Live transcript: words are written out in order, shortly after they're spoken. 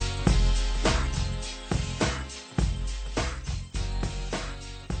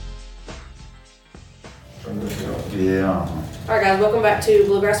Yeah. All right, guys, welcome back to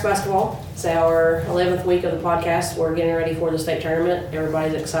Bluegrass Basketball. It's our 11th week of the podcast. We're getting ready for the state tournament.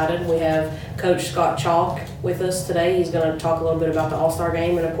 Everybody's excited. We have Coach Scott Chalk with us today. He's going to talk a little bit about the All-Star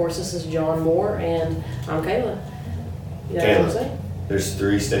game. And, of course, this is John Moore, and I'm Kayla. You know what I'm saying? There's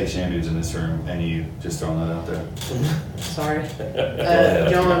 3 state champions in this room, and you just throwing that out there. Sorry.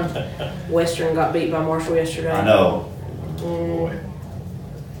 John Western got beat by Marshall yesterday. I know. Boy.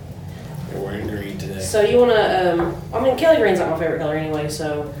 They're wearing green today. So you want to, Kelly Green's not my favorite color anyway,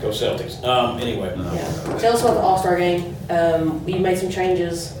 so. Go Celtics. Anyway. Yeah. Tell us about the All-Star game. You made some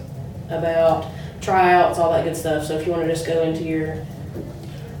changes about tryouts, all that good stuff. So if you want to just go into your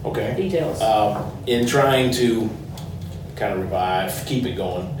details. In trying to kind of keep it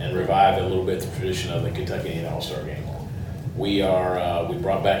going and revive a little bit the tradition of the Kentucky Indiana All-Star game, we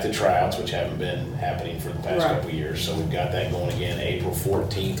brought back the tryouts, which haven't been happening for the past couple of years. So we've got that going again. April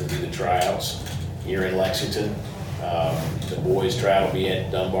 14th will be the tryouts here in Lexington. The boys' tryout will be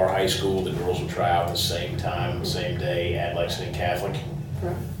at Dunbar High School. The girls will try out the same time, same day at Lexington Catholic.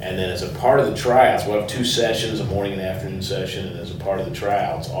 Right. And then as a part of the tryouts, we'll have 2 sessions, a morning and afternoon session. And as a part of the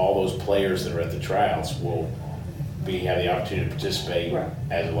tryouts, all those players that are at the tryouts will have the opportunity to participate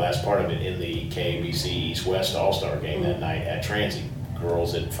as the last part of it in the KABC East-West All-Star game that night at Transy.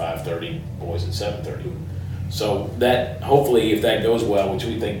 Girls at 5:30, boys at 7:30. So that, hopefully, if that goes well, which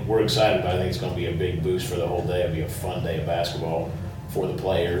we're excited about, I think it's going to be a big boost for the whole day. It'll be a fun day of basketball for the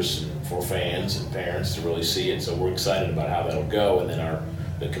players, and for fans and parents to really see it. So we're excited about how that'll go, and then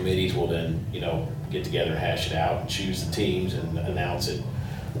the committees will then, get together and hash it out and choose the teams and announce it,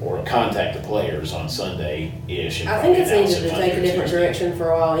 or contact the players on Sunday-ish. I think it's needed to take a different direction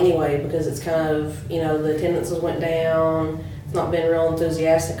for a while anyway, because it's kind of, the attendances went down. It's not been real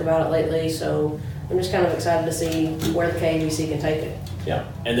enthusiastic about it lately, so I'm just kind of excited to see where the KABC can take it. Yeah,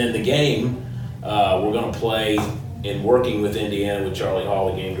 and then the game, we're going to play in working with Indiana, with Charlie Hall,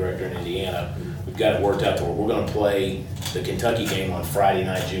 the game director in Indiana. We've got it worked out to where we're going to play the Kentucky game on Friday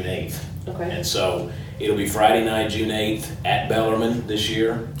night, June 8th. Okay. And so it'll be Friday night, June 8th at Bellarmine this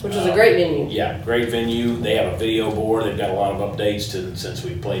year. Which is a great venue. Yeah, great venue. They have a video board. They've got a lot of updates since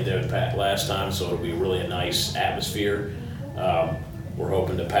we played there last time, so it'll be really a nice atmosphere. We're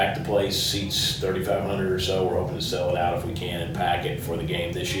hoping to pack the place, seats 3,500 or so. We're hoping to sell it out if we can and pack it for the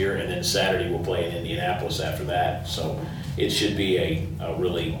game this year. And then Saturday we'll play in Indianapolis after that. So it should be a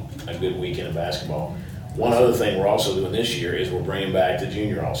really good weekend of basketball. One other thing we're also doing this year is we're bringing back the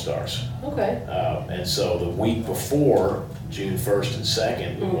Junior All-Stars. Okay. And so the week before, June 1st and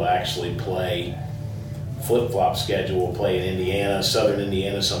 2nd, we will actually play flip-flop schedule. We'll play in Indiana, Southern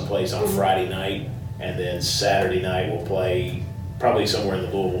Indiana, someplace on Friday night. And then Saturday night we'll play probably somewhere in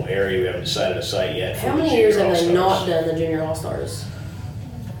the Louisville area. We haven't decided a site yet. How many years have they not done the Junior All-Stars?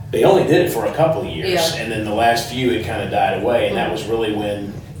 They only did it for a couple of years. Yeah. And then the last few, it kind of died away. And that was really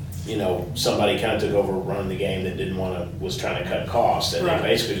when, somebody kind of took over running the game that was trying to cut costs. And they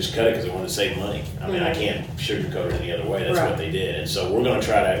basically just cut it because they wanted to save money. I mean, I can't sugarcoat it any other way. That's what they did. And so we're going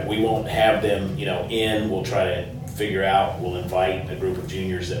to we won't have them, we'll try to figure out, we'll invite a group of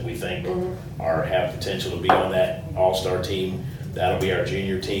juniors that we think have potential to be on that all-star team. That'll be our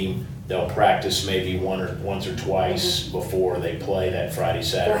junior team. They'll practice maybe once or twice before they play that Friday,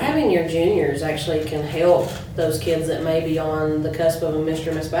 Saturday. Well, having your juniors actually can help those kids that may be on the cusp of a Mr.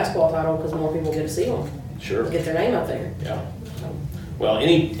 and Miss Basketball title, because more people get to see them. Sure. Get their name out there. Yeah. Well,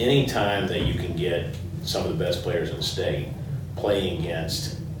 any time that you can get some of the best players in the state playing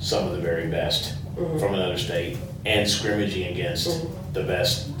against some of the very best from another state and scrimmaging against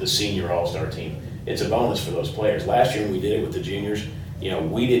the senior all-star team, it's a bonus for those players. Last year when we did it with the juniors,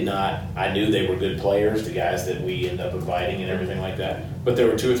 I knew they were good players, the guys that we end up inviting and everything like that. But there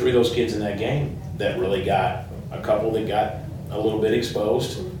were 2 or 3 of those kids in that game that really got a couple that got a little bit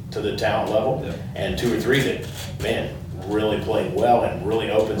exposed to the talent level, and 2 or 3 that, really played well and really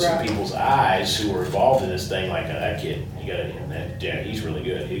opened some people's eyes who were involved in this thing. Like, that kid, he's really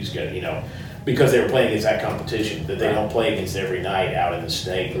good. He's good, because they were playing against that competition that they don't play against every night out in the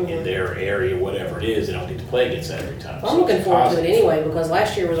state, in their area, whatever it is. They don't get to play against that every time. I'm looking forward to it anyway, because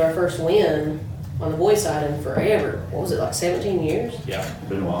last year was our first win on the boys' side in forever. What was it, like 17 years? Yeah.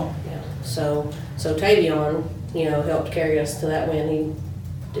 Been a while. Yeah. So Tavion, helped carry us to that win.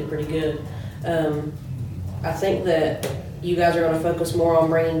 He did pretty good. I think that you guys are going to focus more on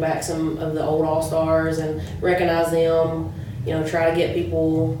bringing back some of the old All-Stars and recognize them, try to get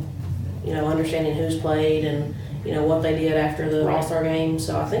people, understanding who's played and, what they did after the All-Star game.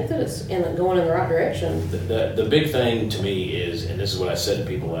 So I think that it's going in the right direction. The big thing to me is, and this is what I said to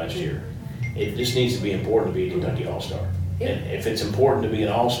people last year, it just needs to be important to be a Kentucky All-Star. Yeah. And if it's important to be an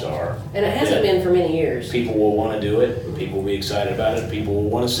all-star. And it hasn't been for many years. People will want to do it, people will be excited about it, people will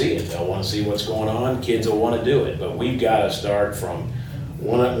want to see it. They'll want to see what's going on, kids will want to do it. But we've got to start from,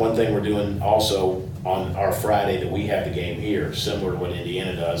 one thing we're doing also on our Friday that we have the game here, similar to what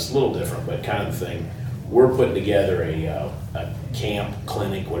Indiana does, a little different, but kind of the thing. We're putting together a camp,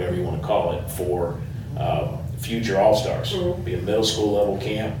 clinic, whatever you want to call it, for future all-stars. Mm-hmm. Be a middle school level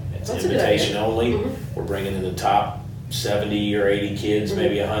camp. It's That's a good invitation idea. only. Mm-hmm. We're bringing in the top 70 or 80 kids, Mm-hmm.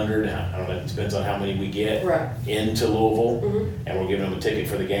 maybe 100. I don't know, it depends on how many we get Right. into Louisville. Mm-hmm. And we're giving them a ticket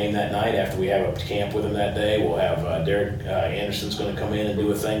for the game that night. After we have a camp with them that day, we'll have Derek Anderson's going to come in and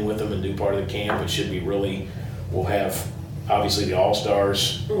do a thing with them and do part of the camp. It should be really, we'll have obviously the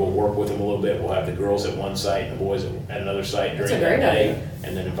all-stars. We'll work with them a little bit. We'll have the girls at one site and the boys at another site That's during a that great day. idea.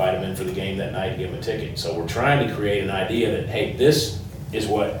 And then invite them in for the game that night and give them a ticket. So we're trying to create an idea that, hey, this is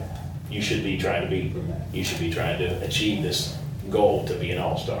what you should be trying to be. You should be trying to achieve this goal to be an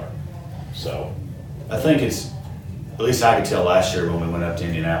all-star. So, I think it's, at least I could tell last year when we went up to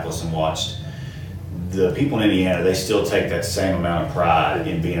Indianapolis and watched the people in Indiana, they still take that same amount of pride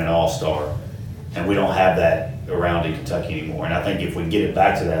in being an all-star. And we don't have that around in Kentucky anymore. And I think if we get it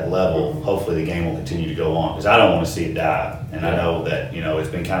back to that level, hopefully the game will continue to go on. Because I don't want to see it die. And I know that, it's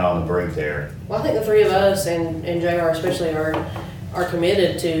been kind of on the brink there. Well, I think the three of us and JR especially are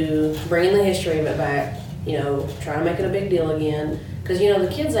committed to bringing the history of it back, trying to make it a big deal again. Because, the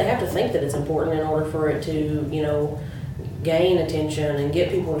kids, they have to think that it's important in order for it to, gain attention and get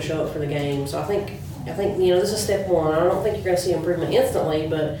people to show up for the game. So I think this is step one. I don't think you're going to see improvement instantly,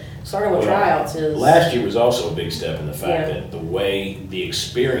 but starting with tryouts is... last year was also a big step in the fact Yeah. that the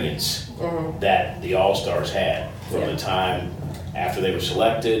experience that the All-Stars had from Yeah. the time after they were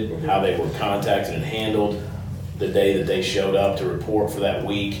selected, how they were contacted and handled, the day that they showed up to report for that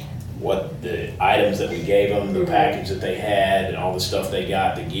week, what the items that we gave them, the package that they had, and all the stuff they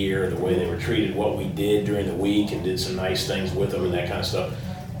got, the gear, the way they were treated, what we did during the week and did some nice things with them and that kind of stuff.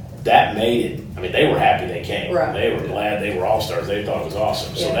 That made it, they were happy they came. Right. They were glad they were all-stars. They thought it was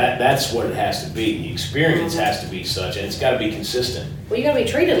awesome. So Yeah. that's what it has to be. The experience has to be such, and it's got to be consistent. Well, you got to be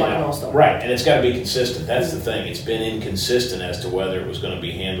treated like You an know? all-star. Right, and it's got to be consistent. That's the thing. It's been inconsistent as to whether it was going to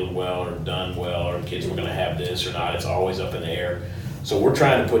be handled well or done well, or kids were going to have this or not. It's always up in the air. So we're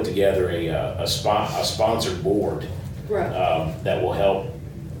trying to put together a sponsored board Right. that will help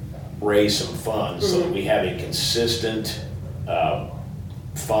raise some funds so that we have a consistent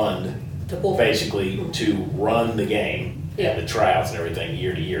fund To pull- basically to run the game Yeah. and the tryouts and everything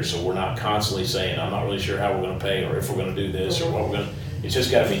year to year. So we're not constantly saying, I'm not really sure how we're going to pay or if we're going to do this or what we're going to. It's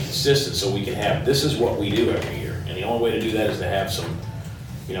just got to be consistent so we can have, this is what we do every year. And the only way to do that is to have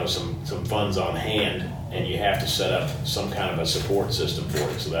some funds on hand, and you have to set up some kind of a support system for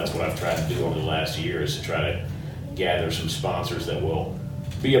it. So that's what I've tried to do over the last year, is to try to gather some sponsors that will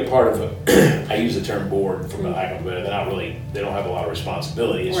be a part of I use the term board for lack of a better, they don't have a lot of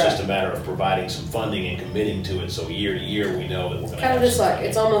responsibility. It's just a matter of providing some funding and committing to it, so year to year we know that we're going to Kind of just like,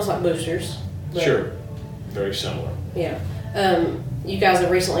 it's almost like boosters. but- Sure, very similar. Yeah. You guys have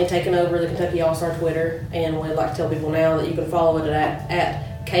recently taken over the Kentucky All-Star Twitter, and we'd like to tell people now that you can follow it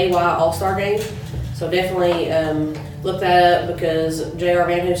at KY All-Star Game. So definitely look that up, because JR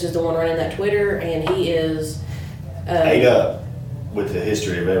Van Hoos is the one running that Twitter, and he is... Ate up with the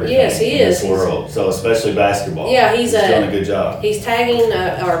history of everything Yes, he in is. this world. So especially basketball. Yeah, he's done a good job. He's tagging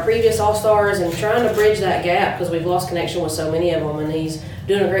our previous All-Stars and trying to bridge that gap, because we've lost connection with so many of them, and he's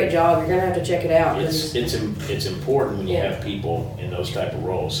doing a great job. You're going to have to check it out. 'cause- It's important when you Yeah. have people in those type of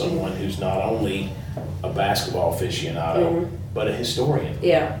roles, someone who's not only a basketball aficionado, but a historian.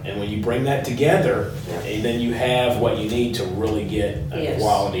 Yeah. And when you bring that together, Yeah. and then you have what you need to really get a Yes.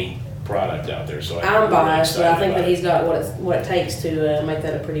 quality product out there. So I'm really biased, but I excited think that about he's got what it takes to make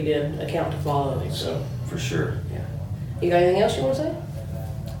that a pretty good account to follow. it. I think so. For sure. You got anything else you want to say?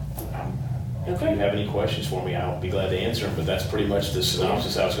 If you Okay. have any questions for me, I'll be glad to answer them, but that's pretty much the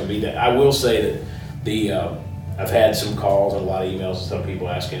synopsis how it's going to be. I will say that I've had some calls and a lot of emails and some people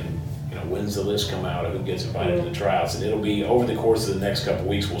asking, when's the list come out of who gets invited to the tryouts? And it'll be over the course of the next couple of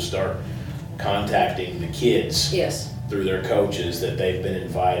weeks, we'll start contacting the kids Yes. through their coaches that they've been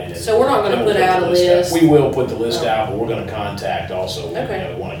invited. So we're not gonna And we'll put out the a list. list. We will put the list Oh. out, but we're going to contact also.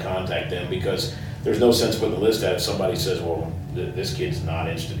 Okay. We want to contact them, because there's no sense putting the list out if somebody says, well, this kid's not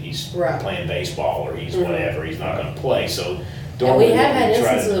interested, he's Right. playing baseball or he's whatever, he's not going to play. So And normally we have what had try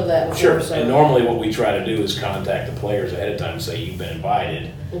to- instances of that before. Sure, So. and normally what we try to do is contact the players ahead of time and say, you've been invited,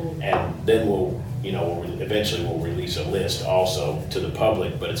 and then eventually we'll release a list also to the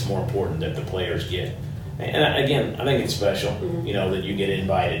public, but it's more important that the players get. And again, I think it's special, that you get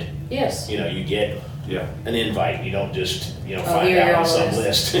invited. Yes. You get Yeah. an invite. You don't just, Oh, find here out you're on on some the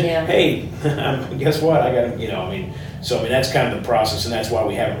list. list. Yeah. Hey, guess what? I got, that's kind of the process, and that's why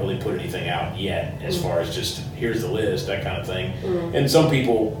we haven't really put anything out yet as Mm-hmm. far as just, here's the list, that kind of thing. And some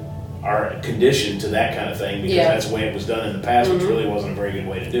people are conditioned to that kind of thing because Yeah. that's the way it was done in the past, which really wasn't a very good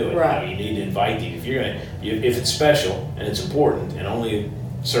way to do it. Right. You need to invite these. If you're if it's special and it's important and only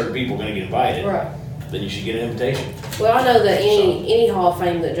certain people are going to get invited, Right. then you should get an invitation. Well, I know that any Hall of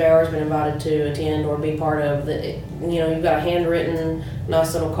Fame that JR's been invited to attend or be part of, that you've got a handwritten,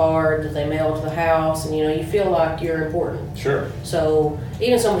 nice little card that they mail to the house, and you feel like you're important. Sure. So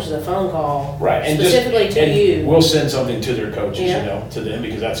even so much as a phone call, Right, and specifically to and you. we'll send something to their coaches, Yeah. to them,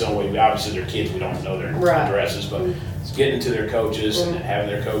 because that's the only way. Obviously, they're kids; we don't know their Right. addresses, but it's getting to their coaches and having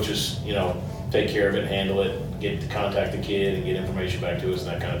their coaches, take care of it, handle it, get to contact the kid and get information back to us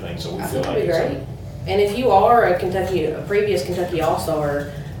and that kind of thing. So we I feel think like that'd be it's great. And if you are a previous Kentucky All-Star,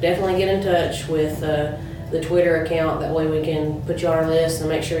 definitely get in touch with the Twitter account. That way we can put you on our list and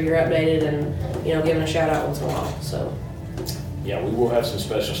make sure you're updated and, giving a shout out once in a while. So, yeah, we will have some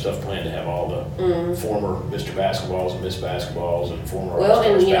special stuff planned to have all the former Mr. Basketballs and Miss Basketballs and former Well,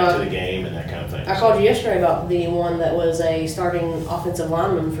 All-Stars and, back to the game and that kind of thing. I called you yesterday about the one that was a starting offensive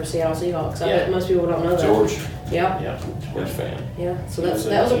lineman for Seattle Seahawks. I Yeah. bet most people don't know that. George. Yeah, Yeah, George fan. yeah. So He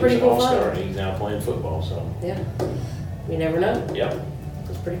that was a pretty an cool all-star, fun. and he's now playing football, so, Yeah. You never know. yep.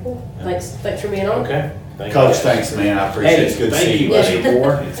 It's pretty cool. Thanks for being on. Okay. Thank you, Coach, guys. thanks, man. I appreciate it. It's good to thank see you, you, buddy. buddy.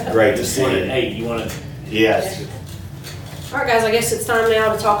 More. It's great to see you. Hey, you want to? Yes. All right, guys. I guess it's time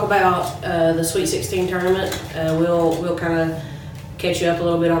now to talk about the Sweet 16 tournament. We'll kind of catch you up a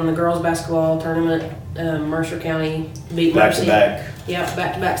little bit on the girls basketball tournament. Mercer County beat Back Mercy. to back. Yeah,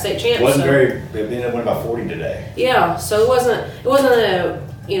 back-to-back state champs. Wasn't so- very. They ended up winning by 40 today. Yeah, so it wasn't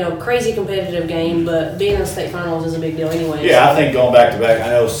a crazy competitive game, but being in the state finals is a big deal anyway. Yeah, I think going back to back, I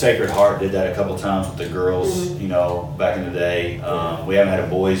know Sacred Heart did that a couple times with the girls, Mm-hmm. back in the day. We haven't had a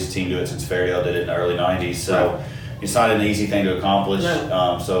boys team do it since Fairdale did it in the early 90s, so it's not an easy thing to accomplish.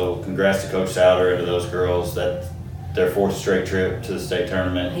 No. So congrats to Coach Souder and to those girls that their fourth straight trip to the state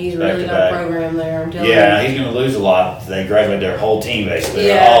tournament. He's back really to got back. a program there, I'm telling Yeah, you. he's going to lose a lot. They graduated their whole team basically,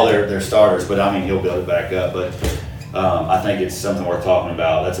 Yeah. all their starters. But I mean, he'll build it back up. But I think it's something worth talking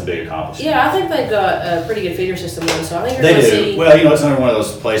about. That's a big accomplishment. Yeah, I think they've got a pretty good feeder system though, so I think you're They going to do. see. Well, it's another one of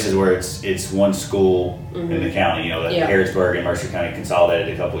those places where it's one school in the county. That Yeah. Harrisburg and Mercer County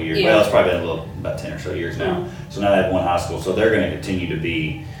consolidated a couple of years. Yeah. Well, it's probably been about 10 or so years now. So now they have one high school. So they're going to continue to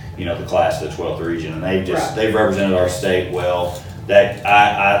be, the class of the 12th region, and they've represented our state well. That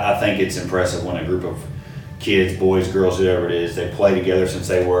I think it's impressive when a group of kids, boys, girls, whoever it is, they play together since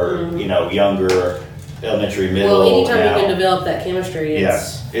they were younger, elementary, middle. Well, anytime now. you can develop that chemistry, it's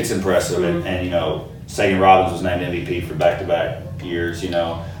Yes, it's impressive, and Sagan Robbins was named MVP for back-to-back years.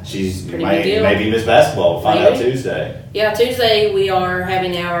 She's Pretty big deal. maybe Miss Basketball. We'll find out Maybe. Tuesday. Yeah, Tuesday we are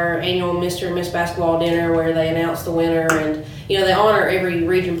having our annual Mr. and Miss Basketball dinner where they announce the winner, and they honor every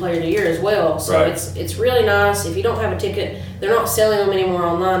region player of the year as well. So Right. it's really nice. If you don't have a ticket, they're not selling them anymore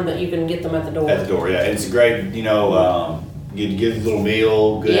online, but you can get them at the door. At the door, yeah, it's a great. You get a little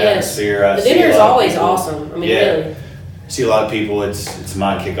meal, good Yes. atmosphere. I The see a dinner is lot of always people- awesome. I mean, Yeah. really. See a lot of people. It's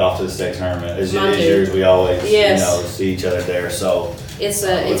my kickoff to the state tournament. As Mine it is too. yours. We always Yes. see each other there. So It's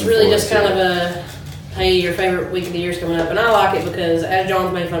Looking really forward just to kind it. of a, hey, your favorite week of the year's coming up, and I like it because as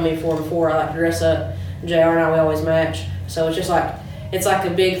John's made fun of me before, I like to dress up. JR and I, we always match, so it's just like it's like a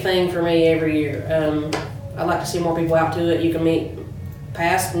big thing for me every year. I'd like to see more people out to it. You can meet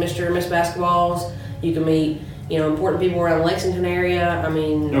past Mr. and Miss Basketballs. You can meet important people around the Lexington area. I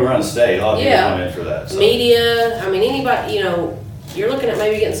mean, around the state, a lot of people Yeah. come in for that. So. media. I mean, anybody. You're looking at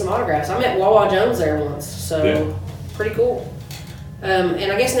maybe getting some autographs. I met Wawa Jones there once, so Yeah. pretty cool.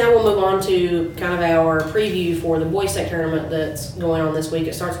 And I guess now we'll move on to kind of our preview for the boys state tournament that's going on this week.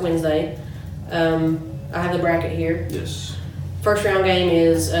 It starts Wednesday. I have the bracket here. Yes. First round game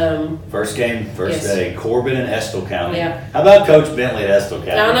is. First game, first Yes. day. Corbin and Estill County. Yeah. How about Coach Bentley at Estill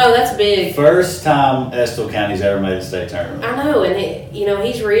County? I know that's big. First time Estill County's ever made a state tournament. I know, and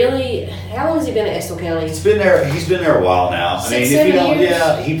he's really. How long has he been at Estill County? He's been there a while now. I mean, 6, if you 7 don't, years?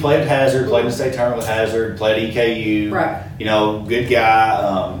 yeah, he played at Hazard, played in the state tournament with Hazard, played at EKU. Right. Good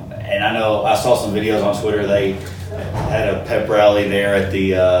guy. And I know I saw some videos on Twitter. They had a pep rally there at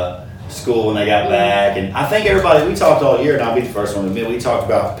the school when they got back, and I think everybody, we talked all year, and I'll be the first one to admit, we talked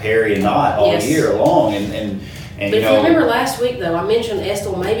about Perry and Knott all Yes. year long, and But if you remember last week, though, I mentioned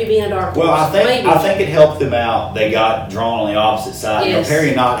Estill maybe being a dark horse. well, I maybe. think it helped them out. They got drawn on the opposite side. Yes. Perry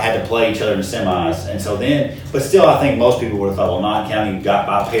and Knott had to play each other in semis, and so then, but still, I think most people would have thought, well, Knott County got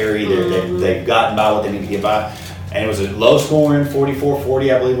by Perry. They've gotten by what they need to get by. And it was a low scoring,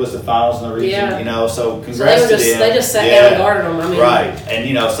 44-40, I believe, was the finals in the region. Yeah. You know, so So congrats to them. they just sat down and guarded them. I mean, Right, and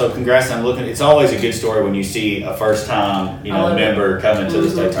you know, so congrats on looking. It's always a good story when you see a first time, you I know, love it. member coming to the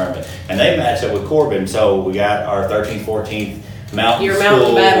Mhm. state tournament, and they match up with Corbin. So we got our 13th, 14th mountain Your school.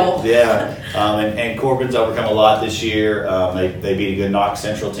 mountain battle. Yeah, and Corbin's overcome a lot this year. They beat a good Knox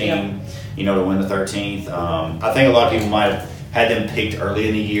Central team, you know, to win the 13th. I think a lot of people might have had them picked early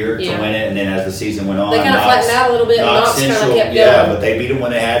in the year Yeah. to win it, and then as the season went on, They kind of Knox- flattened out a little bit. And Knox kind of Central, kept yeah, going. but they beat them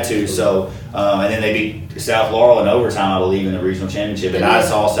when they had to. So, and then they beat South Laurel in overtime, I believe, in the regional championship. And They I did.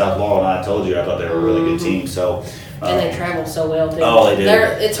 saw South Laurel, and I told you I thought they were a really good team. So, And they travel so well too. Oh, they do.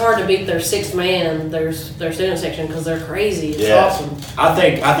 It's hard to beat their sixth man, their student section, because they're crazy. It's yeah, awesome. I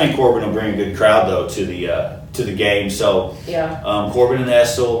think Corbin will bring a good crowd though to the game. So, Yeah. Corbin and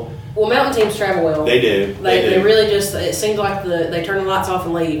Estill, Well, mountain teams travel well. they do. They do. really just. It seems like they turn the lights off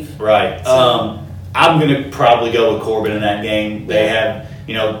and leave. Right. So- I'm going to probably go with Corbin in that game. They Yeah. have,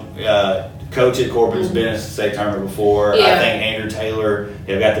 you know, Coach at Corbin's been in the state tournament before. I Yeah. think Andrew Taylor,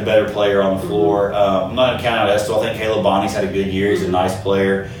 they've got the better player on the floor. I'm not going to count out Estill. I think Caleb Bonnie's had a good year. He's a nice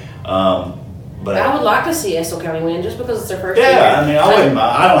player. But I would like to see Estill County win just because it's their first year. yeah, I mean, I wouldn't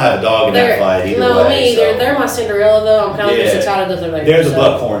mind. I don't have a dog in that fight either no, way. me either. so. They're my Cinderella though. I'm kind of just Yeah. excited that they're there. They're the so.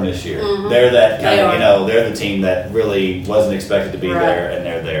 Buckhorn this year. Mhm. They're that kind They of, are. you know, they're the team that really wasn't expected to be Right. there, and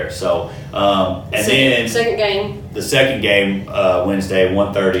they're there. So, and then Second game, the second game, Wednesday,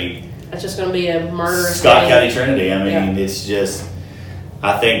 1:30, that's just going to be a murderous Scott game. County Trinity. I mean, Yeah. it's just,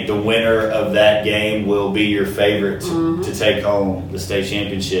 I think the winner of that game will be your favorite to take home the state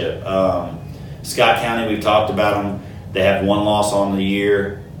championship. Scott County, we've talked about them. They have one loss on the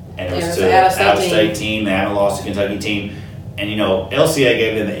year, and it Yeah, was it's to an an out-of-state out-of-state team. They haven't lost to Kentucky team. And, you know, LCA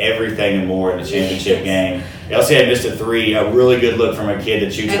gave them everything and more in the championship game. LCA missed a three, a really good look from a kid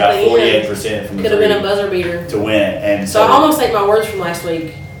that shoots At about the end. 48% from the Could have three been a buzzer beater. to win. And So I almost take my words from last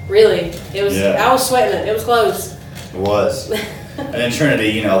week. Really, it was. Yeah. I was sweating it. It was close. It was. And then Trinity,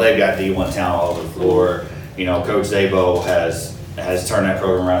 you know, they've got D1 talent all over the floor. You know, Coach Zabo has turned that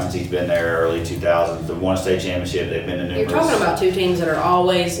program around since he's been there early 2000s. They've won a state championship. They've been to You're numerous. talking about two teams that are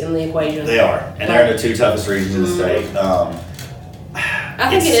always in the equation. They are, and they're in the two toughest regions in the state. I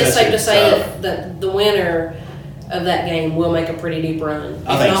think It's it is such safe a to say tough- that the winner of that game will make a pretty deep run.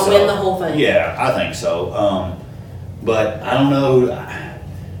 I If think not so. win the whole thing. Yeah, I think so. But I don't know.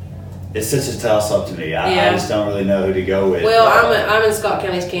 It's such a toss up to me. I Yeah. just don't really know who to go with. Well, I'm in Scott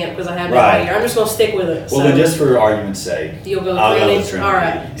County's camp because I have been Right. all year. I'm just going to stick with it. well, so then just for argument's sake, you'll go I'll go Trinity. with Trinity, All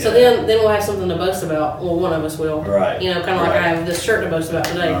right. yeah. So then we'll have something to boast about. Well, one of us will. Right. You know, kind of like Right. I have this shirt to boast about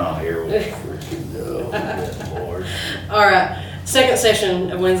today. Oh, here we go. Lord. All right. Second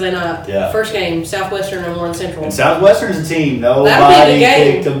session of Wednesday night. Yeah. First game, Southwestern and Warren Central. And Southwestern's a team. That'll Nobody be a good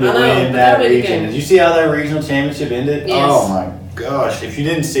game. picked them to I know, win but that that'll be a good region. game. Did you see how that regional championship ended? Yes. Oh my gosh! If you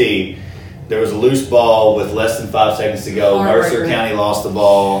didn't see, there was a loose ball with less than 5 seconds to go. Mercer Heartbreaker. County lost the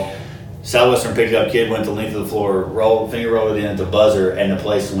ball. Southwestern picked it up. Kid went the length of the floor, finger rolled it in at the buzzer, and the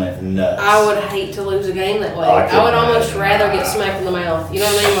place went nuts. I would hate to lose a game that way. Oh, I I couldn't would almost imagine. rather get smacked in the mouth. You know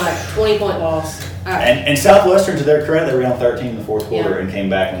what I mean? Like 20-point loss. And Southwestern, to their credit, they were down 13 in the fourth quarter Yeah. and came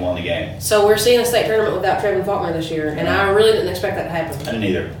back and won the game. So we're seeing a state tournament without Trevin Faulkner this year, and I really didn't expect that to happen. I didn't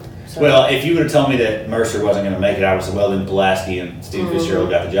either. So- Well, if you would have told me that Mercer wasn't going to make it, I would have said, well, then Pulaski and Steve Mm-hmm. Fitzgerald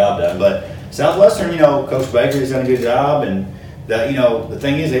got the job done. But Southwestern, you know, Coach Baker's done a good job, and that, you know, the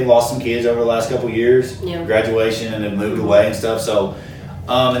thing is, they've lost some kids over the last couple of years, Yeah. graduation, and they've moved away and stuff. So,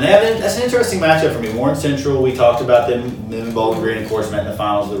 and that's an interesting matchup for me. Warren Central, we talked about them in Bowling Green, of course, met in the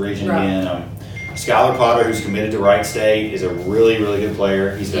finals of the region Right. again. Skylar Potter, who's committed to Wright State, is a really, really good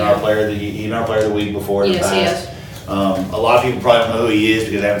player. He's been Yeah. our player of the week before in Yes, the he past. A lot of people probably don't know who he is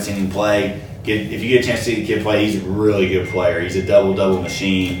because they haven't seen him play. If you get a chance to see the kid play, he's a really good player. He's a double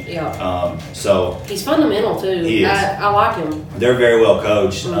machine. Yeah. So He's fundamental too. He is. I like him. they're very well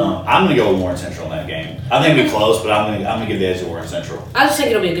coached. Mm-hmm. I'm going to go with Warren Central in that game. I think it'll be close, but I'm going to give the edge to Warren Central. I just think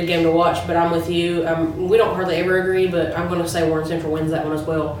it'll be a good game to watch, but I'm with you. We don't hardly ever agree, but I'm going to say Warren Central wins that one as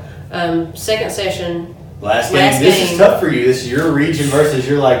well. Second session, Last game. Last This game. is tough for you. This is your region versus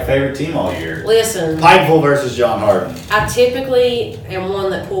your favorite team all year. listen, Pikeville versus John Hardin. I typically am one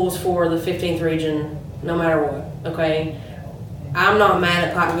that pulls for the 15th region no matter what, okay? I'm not mad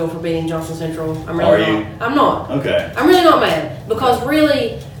at Pikeville for beating Johnson Central. I'm really Are not. you? I'm not. Okay. I'm really not mad because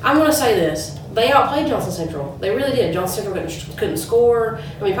really, I'm going to say this. They outplayed Johnson Central. They really did. Johnson Central couldn't score.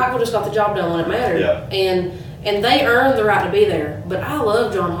 I mean, Pikeville just got the job done when it mattered. Yeah. And they earned the right to be there. But I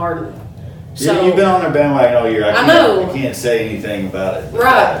love John Hardin. So You've been on their bandwagon all year. I know. I can't say anything about it.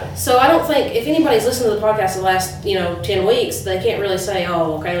 Right. So I don't think if anybody's listened to the podcast the last 10 weeks, they can't really say,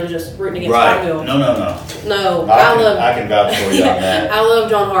 "Oh, okay, they're just rooting against Right. Pikeville." No. No, I can vouch for you on that. I love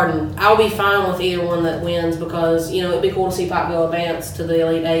John Harden. I'll be fine with either one that wins because it'd be cool to see Pikeville advance to the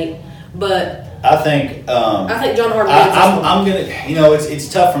Elite Eight. But I think John Harden wins this one. I'm gonna. It's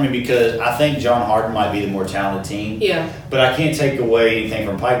tough for me because I think John Harden might be the more talented team. Yeah. But I can't take away anything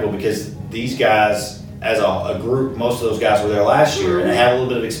from Pikeville because these guys, as a group, most of those guys were there last year and they have a little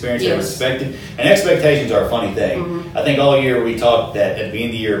bit of experience. They're Yes. respected, and expectations are a funny thing. I think all year we talked that at the beginning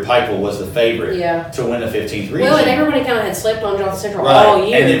of the year, Pikeville was the favorite to win the 15th region. Well, and everybody kind of had slept on Johnson Central Right, all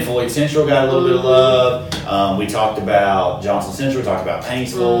year. and then Floyd Central got a little bit of love. We talked about Johnson Central, talked about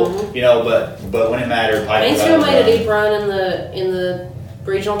Paintsville, but when it mattered, Pikeville Paintsville made a deep run in the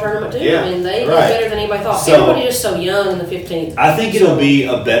regional tournament too. Yeah, I mean, they did right. better than anybody thought. So- Everybody just so young in the 15th. I think it'll be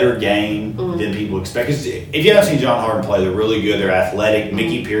a better game than people expect. 'Cause if you haven't seen John Harden play, they're really good. They're athletic.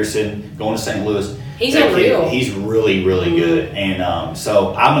 Mickey Pearson going to St. Louis. He's That kid, unreal. he's really, really good. And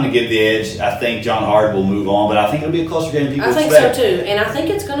so I'm going to give the edge. I think John Harden will move on, but I think it'll be a closer game than people I think expect. so too, and I think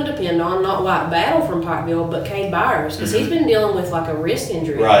it's going to depend on not White Battle from Pikeville, but Cade Byers because he's been dealing with like a wrist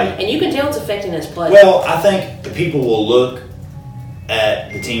injury, Right. And you can tell it's affecting his play. Well, I think the people will look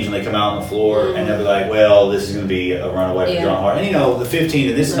at the teams when they come out on the floor and they'll be like, well, this is going to be a runaway for Yeah. John Harden. And the 15,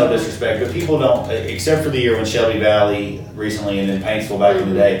 and this is no disrespect, but people don't, except for the year when Shelby Valley recently and then Paintsville back in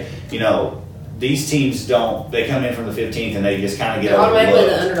the day, these teams they come in from the 15th and they just kind of get They're automatically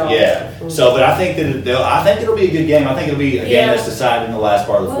overlooked. the underdogs. Yeah. So, but I think it'll be a good game. I think it'll be a game that's decided in the last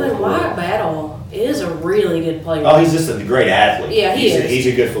part of the well, fourth and quarter. White Battle is a really good player. Oh, he's just a great athlete. Yeah, he is. He's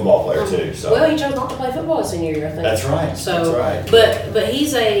a good football player too. So Well, he chose not to play football his senior year, I think. That's right. So, That's right. But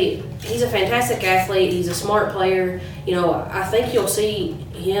he's a fantastic athlete. He's a smart player. I think you'll see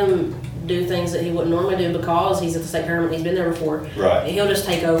him do things that he wouldn't normally do because he's at the state tournament. He's been there before. Right. He'll just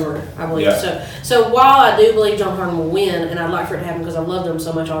take over, I believe. Yeah. So while I do believe John Harden will win, and I'd like for it to happen because I've loved him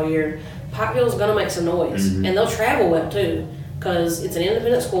so much all year, Pikeville's going to make some noise, and they'll travel well too. Because it's an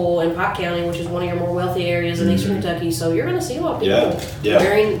independent school in Pike County, which is one of your more wealthy areas in Eastern Kentucky, so you're going to see a lot of people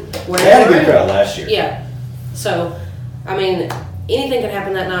wearing They had a good crowd last year. Yeah. So, I mean, anything can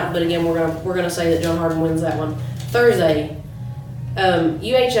happen that night. But again, we're gonna say that John Harden wins that one. Thursday,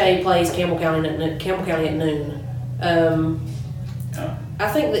 UHA plays Campbell County at noon. I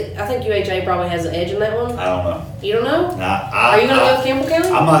think UHA probably has the edge in that one. I don't know. You don't know? Nah, Are you gonna go with Campbell County?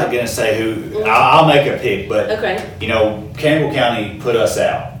 I'm not gonna say who. I'll make a pick, but Okay. Campbell County put us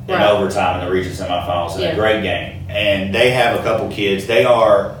out in Right. overtime in the region semifinals in Yeah. a great game, and they have a couple kids. They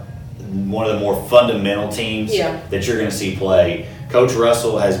are one of the more fundamental teams that you're going to see play. Coach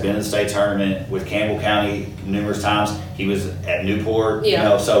Russell has been in the state tournament with Campbell County numerous times. He was at Newport,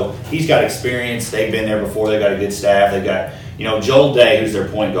 so he's got experience. They've been there before. They've got a good staff. They've got, Joel Day, who's their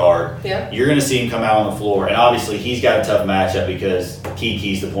point guard. Yeah. You're going to see him come out on the floor, and obviously he's got a tough matchup because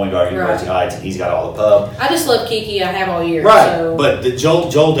Kiki's the point guard at University Heights, and he's got all the pub. I just love Kiki. I have all year. Right, So. but the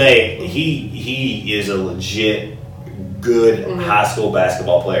Joel Day, he is a legit good high school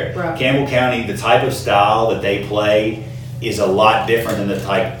basketball player. Right. Campbell County, the type of style that they play is a lot different than the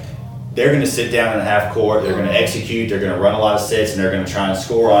type. They're going to sit down in half court. They're going to execute. They're going to run a lot of sets, and they're going to try and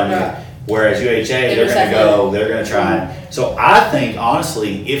score on you. Right. Whereas UHA, they're going to go. They're going to try. And, so I think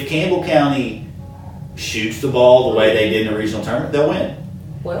honestly, if Campbell County shoots the ball the way they did in the regional tournament, they'll win.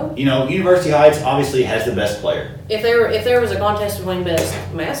 Well, University Heights obviously has the best player. if there was a contest between best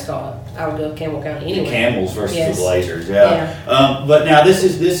mascot, I would go with Campbell County anyway. The Camels versus Yes. the Blazers, but now this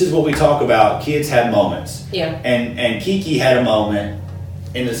is what we talk about. Kids have moments, Yeah. and Kiki had a moment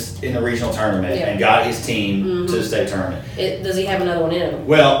in the regional tournament and got his team to the state tournament. Does he have another one in him?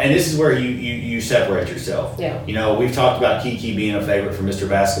 Well, and this is where you separate yourself. Yeah. We've talked about Kiki being a favorite for Mr.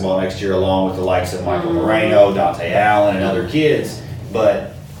 Basketball next year, along with the likes of Michael Moreno, Dante Allen, and other kids. But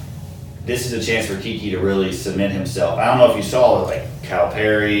this is a chance for Kiki to really cement himself. I don't know if you saw it, like Kyle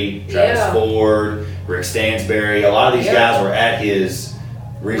Perry, Travis Ford, Rick Stansberry. A lot of these guys were at his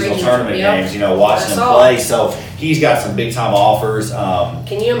regional tournament games, watching him play. So he's got some big time offers.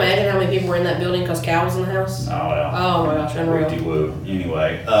 Can you imagine how many people were in that building because Cal was in the house? Oh, well. Oh my gosh, unreal. Woo.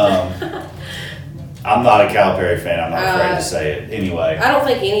 Anyway, I'm not a Cal Perry fan. I'm not afraid to say it. Anyway, I don't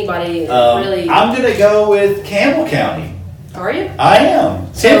think anybody really. I'm gonna go with Campbell County. Are you? I am.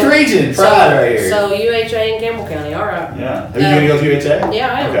 10th region pride right here. So UHA and Campbell County. All right. Yeah. Who you gonna go with UHA?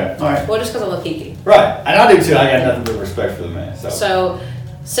 Yeah, I am. Okay. All right. Well, just because I love Kiki. Right, and I do too. I got nothing but respect for the man. So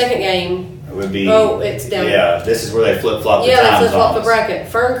second game. It would be. Oh, it's down. Yeah, this is where they flip flop. Yeah, the they time flip flop the zones. bracket.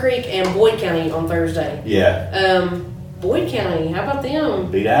 Fern Creek and Boyd County on Thursday. Yeah. Boyd County, how about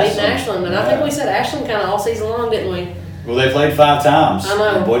them? Beat Ashland. Ashland. And I think we said Ashland kind of all season long, didn't we? Well, they played 5 times. I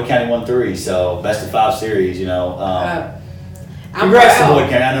know. And Boyd County won 3, so best of 5 series, you know. I'm Congrats to proud. Boyd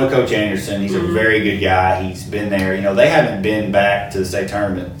County. I know Coach Anderson. He's a very good guy. He's been there. You know, they haven't been back to the state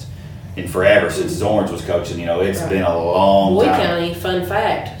tournament in forever since Zorns was coaching. You know, it's Right. been a long Boyd time. County, fun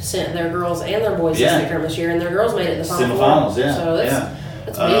fact, sent their girls and their boys to Yeah. state tournament this year, and their girls made it to the final Semifinals, four. yeah. So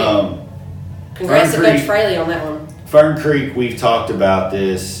that's big. Congrats to Fern Coach Creek- Fraley on that one. Fern Creek, we've talked about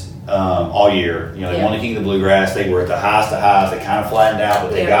this all year. You know, they Yeah. won the King of the Bluegrass. They were at the highest of highs. They kind of flattened out,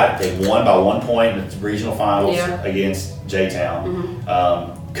 but they won by 1 point in the regional finals Yeah. against J-Town.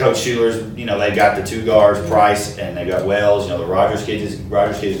 Coach Schuler's, you know, they got the 2 guards, Price, and they got Wells. You know, the Rogers kid is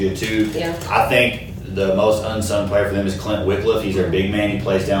good too. Yeah. I think the most unsung player for them is Clint Wycliffe. He's their big man. He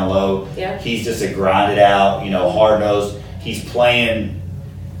plays down low. Yeah. He's just a grinded out, you know, hard nosed. He's playing.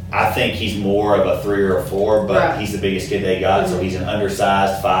 I think he's more of a 3 or a 4, but Right. he's the biggest kid they got, so he's an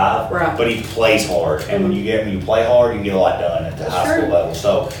undersized 5. Right. But he plays hard, and when you play hard, you can get a lot done at the That's high school true. level.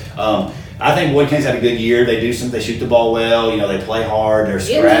 So I think Boyd County's had a good year. They shoot the ball well. You know, they play hard. They're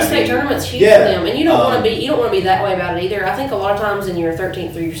Getting to the state scrappy. tournament's huge Yeah. for them, and you don't want to Um, be that way about it either. I think a lot of times in your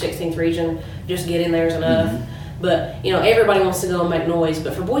 13th through your 16th region, just get in there is enough. Mm-hmm. But you know, everybody wants to go and make noise.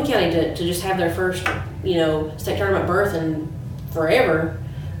 But for Boyd County to just have their first, you know, state tournament berth in forever,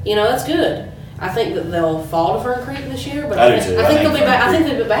 you know, that's good. I think that they'll fall to Fern Creek this year, but I do too. I I think think they'll be Fern back. I Creek- think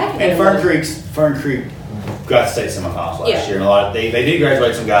they'll be back And again. Fern Creek got to state semifinals last Yeah. year, and they did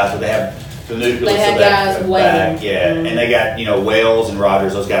graduate some guys, but they have the nucleus They had of that guys back. waiting. Yeah, Mhm. and they got, you know, Wales and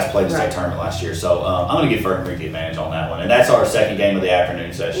Rogers. Those guys played the state Right. tournament last year, so I'm going to give Fern Creek the advantage on that one. And that's our second game of the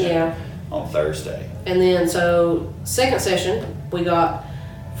afternoon session Yeah. on Thursday. And then, so second session, we got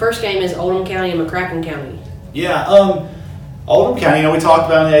first game is Oldham County and McCracken County. Yeah, Oldham County, you know, we talked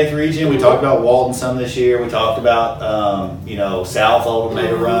about in the 8th region. We talked about Walton some this year. We talked about, you know, South Oldham made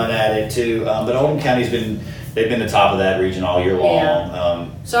a run at it too. But Oldham County's they've been the top of that region all year long. Yeah.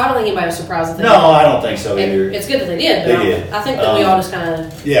 So I don't think anybody was surprised that they No, I don't think so did. either. It's good that they did. They But did. I think that we all just kind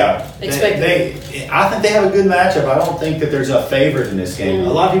of Yeah, Expected. I think they have a good matchup. I don't think that there's a favorite in this game. Mm.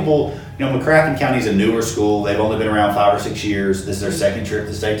 A lot of people, you know, McCracken County's a newer school. They've only been around 5 or 6 years. This is their second trip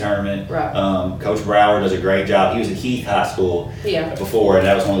to the state tournament. Right. Coach Brower does a great job. He was at Heath High School Yeah. before, and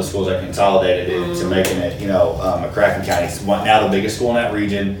that was one of the schools that consolidated into making it. You know, McCracken County's now the biggest school in that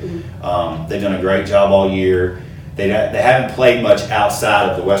region. They've done a great job all year. They haven't played much outside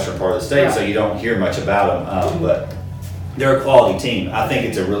of the western part of the state, Right. so you don't hear much about them. But they're a quality team. I think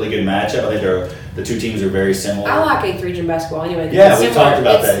it's a really good matchup. I think the two teams are very similar. I like 8th region basketball anyway. Yeah, It's we similar- talked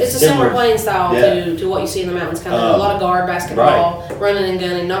about it's, that. It's a similar Similar. playing style Yeah. to what you see in the mountains. Kind of a lot of guard basketball, running and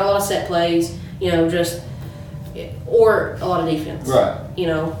gunning, not a lot of set plays. You know, or a lot of defense. Right. You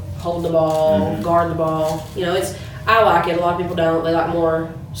know, hold the ball, guard the ball. You know, I like it. A lot of people don't. They like more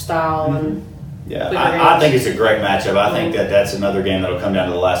style and. Yeah, Quicker I games. think it's a great matchup. I think that's another game that'll come down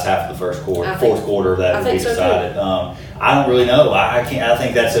to the last half of the first quarter, I think- fourth quarter that I will be think so, too. decided. I don't really know. I can't. I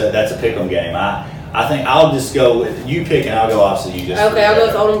think that's a pick'em game. I think I'll just go with you pick and I'll go opposite you. Just Okay, I'll go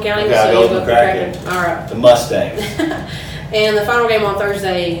with Oldham County. Okay, I'll so go you with go for McCracken. Kraken. All right. The Mustangs. And the final game on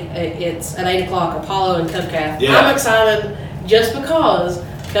Thursday, it's at 8 o'clock, Apollo and Cubcath. Yeah. I'm excited just because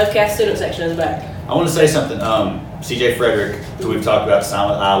Cubcath student section is back. I want to say something. CJ Frederick, who we've talked about,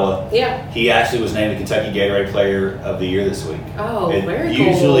 signed with Iowa. Yeah. He actually was named the Kentucky Gatorade Player of the Year this week. Oh, very cool.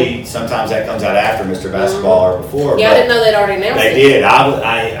 Usually, sometimes that comes out after Mr. Basketball or before. Yeah, but I didn't know they'd already announced They it. did.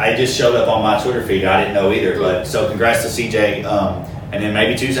 I just showed up on my Twitter feed. I didn't know either. But so congrats to CJ. And then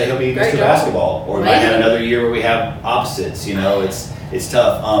maybe Tuesday he'll be Great Mr. job. Basketball, or we might Maybe. have another year where we have opposites. You know, it's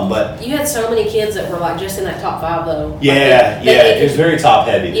tough. But You had so many kids that were like just in that top 5 though. yeah, Like, they- it was very top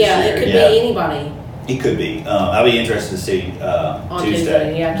heavy. This Yeah, year. it could be anybody. It could be. I'll be interested to see On Tuesday.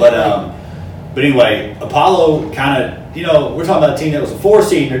 Tuesday, yeah, But anyway, Apollo kind of, you know, we're talking about a team that was a 4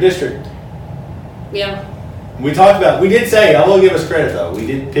 seed in their district. Yeah. We talked about, we did say, I will give us credit though, we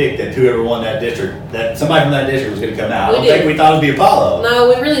did pick that whoever won that district, that somebody from that district was going to come out. I We don't did. think we thought it'd be Apollo. No,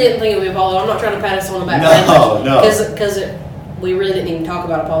 we really didn't think it would be Apollo. I'm not trying to pat us on the back. No. Because we really didn't even talk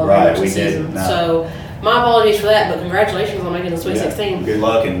about Apollo very Right, much we this season. didn't, no. So my apologies for that, but congratulations on making the Sweet Yeah. 16. Good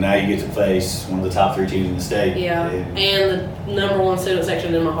luck, and now you get to face one of the top 3 teams in the state. Yeah, and the number 1 student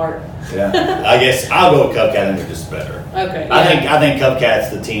section in my heart. Yeah. I guess I'll go with Cubcat. I think they're just better. Okay. I yeah. think Cubcat's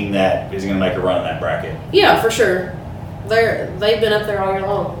the team that is going to make a run in that bracket. Yeah, for sure. They've been up there all year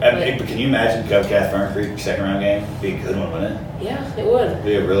long. But But, can you imagine Cubcat Fern Creek second round game? Be a good one, wouldn't it? yeah, it would. It'd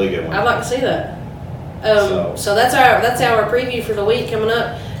be a really good one. I'd like to see that. So- So that's our preview for the week coming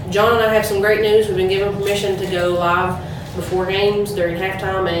up. John and I have some great news. We've been given permission to go live before games, during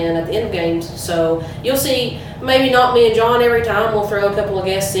halftime, and at the end of games. So you'll see maybe not me and John every time. We'll throw a couple of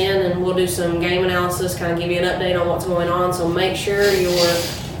guests in and we'll do some game analysis, kind of give you an update on what's going on. So make sure you're,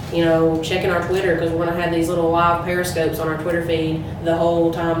 checking our Twitter because we're going to have these little live periscopes on our Twitter feed the whole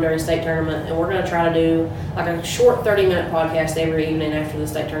time during state tournament. And we're going to try to do like a short 30-minute podcast every evening after the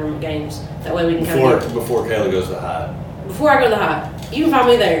state tournament games. That way we can kind of Before Kayla goes to the high. before I go to the high. You can find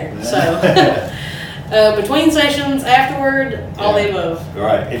me there. So between sessions, afterward, all the above. All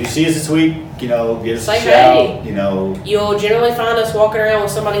right. If you see us this week, give us Say a shout. hey. You'll generally find us walking around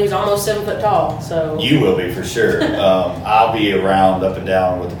with somebody who's almost 7 foot tall. So You will be for sure. I'll be around up and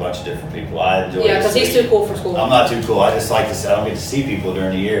down with a bunch of different people. I enjoy yeah, it. because he's too cool for school. I'm not too cool. I just like to. I don't get to see people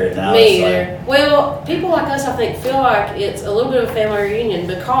during the year. And now Me it's either. Well, people like us, I think, feel like it's a little bit of a family reunion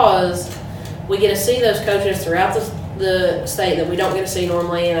because we get to see those coaches throughout the state that we don't get to see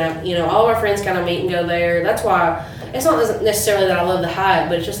normally, and all of our friends kind of meet and go there. That's why it's not necessarily that I love the hype,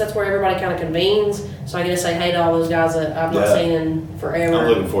 but it's just that's where everybody kind of convenes. So I get to say hey to all those guys that I've not seen in forever. I'm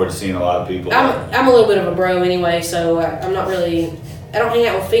looking forward to seeing a lot of people. I'm a little bit of a bro anyway, so I'm not really. I don't hang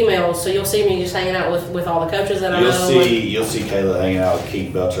out with females, so you'll see me just hanging out with all the coaches that I know. You'll see Kayla hanging out with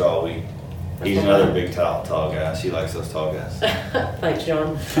Keith Belcher all week. He's another big tall guy. She likes those tall guys. Thanks,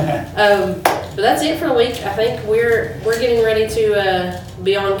 John. But that's it for the week. I think we're getting ready to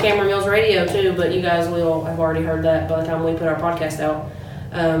be on Cameron Mills Radio too, but you guys will have already heard that by the time we put our podcast out.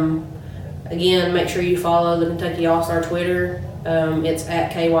 Again, make sure you follow the Kentucky All-Star Twitter. It's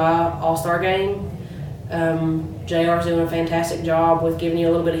at KY All-Star Game. JR's doing a fantastic job with giving you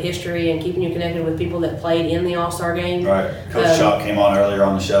a little bit of history and keeping you connected with people that played in the All-Star Game. Right. Coach Chalk came on earlier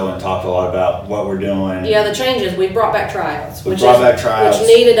on the show and talked a lot about what we're doing. Yeah, the changes. We brought back tryouts. Which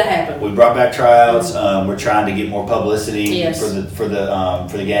needed to happen. We brought back tryouts. We're trying to get more publicity Yes. for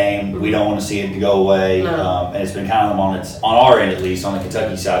the game. We don't want to see it go away. No. And it's been kind of on our end, at least on the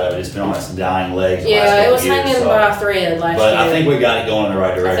Kentucky side of it. It's been on its dying legs. The last Yeah, it couple was years, hanging by a thread last year. But I think we got it going in the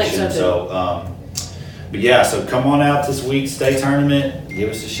right direction. I think so, too. But yeah, so come on out this week's state tournament. Give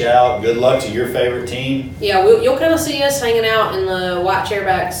us a shout. Good luck to your favorite team. Yeah, you'll kind of see us hanging out in the white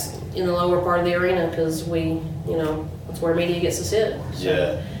chairbacks in the lower part of the arena because that's where media gets to sit.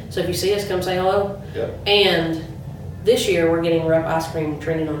 So if you see us, come say hello. Yep. And this year we're getting Rupp Ice Cream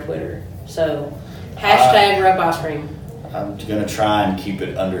trending on Twitter. So hashtag Rupp Ice Cream. I'm going to try and keep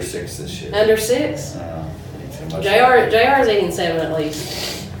it under 6 this year. Under 6? JR JR is eating 7 at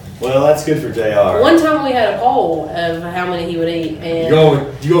least. Well, that's good for JR. One time we had a poll of how many he would eat, and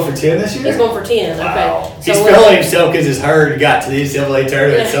you go for 10 this year? he's going for 10. Wow. Okay, He's feeling himself because his herd got to the NCAA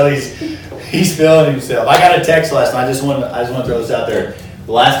tournament, so he's feeling himself. I got a text last night. I just want to throw this out there.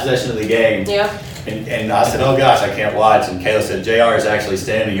 The last possession of the game. Yeah. And I said, oh gosh, I can't watch. And Kayla said, JR is actually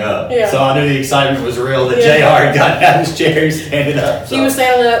standing up. Yeah. So I knew the excitement was real that JR had gotten out of his chair and standing up. So. He was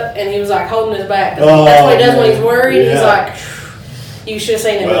standing up and he was like holding his back. Oh, that's what he does when he's worried. yeah. He's like, you should have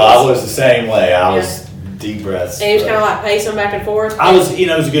seen it. Well, I was the same way. I was deep breaths. And he was kind of like pacing back and forth. It was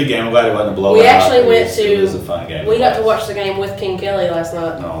a good game. I'm glad it wasn't a blowout. We actually It was a fun game. We got to watch the game with King Kelly last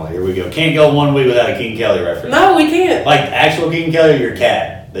night. Oh, here we go. Can't go 1 week without a King Kelly reference. No, we can't. Like actual King Kelly or your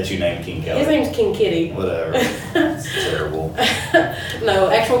cat that you named King Kelly? His name's King Kitty. Whatever. It's terrible. No,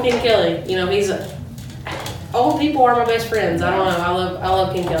 actual King Kelly. He's old people are my best friends. I don't know. I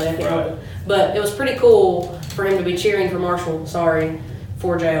love King Kelly. I can't help it. But it was pretty cool for him to be cheering for Marshall.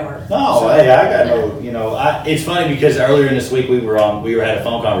 For JR. No, hey, I got no. It's funny because earlier in this week we had a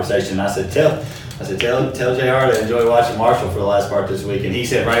phone conversation. And I said, tell JR to enjoy watching Marshall for the last part this week, and he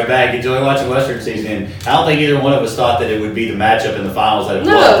said right back, enjoy watching Western season. And I don't think either one of us thought that it would be the matchup in the finals that it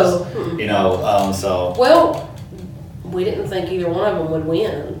was. So. Well, we didn't think either one of them would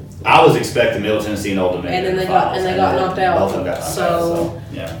win. I was expecting Middle Tennessee and Old Dominion. And then they got knocked out. Both of them got knocked out. So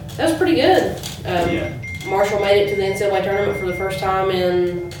yeah, that was pretty good. Yeah. Marshall made it to the NCAA tournament for the first time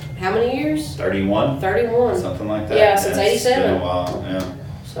in how many years? 31. 31. Something like that. Yeah, since 87. It's been a while, yeah.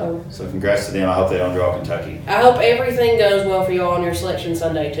 So congrats to them. I hope they don't draw Kentucky. I hope everything goes well for y'all on your selection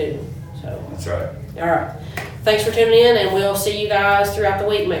Sunday too. So that's right. All right. Thanks for tuning in, and we'll see you guys throughout the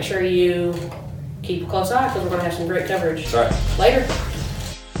week. Make sure you keep a close eye because we're going to have some great coverage. That's right. Later.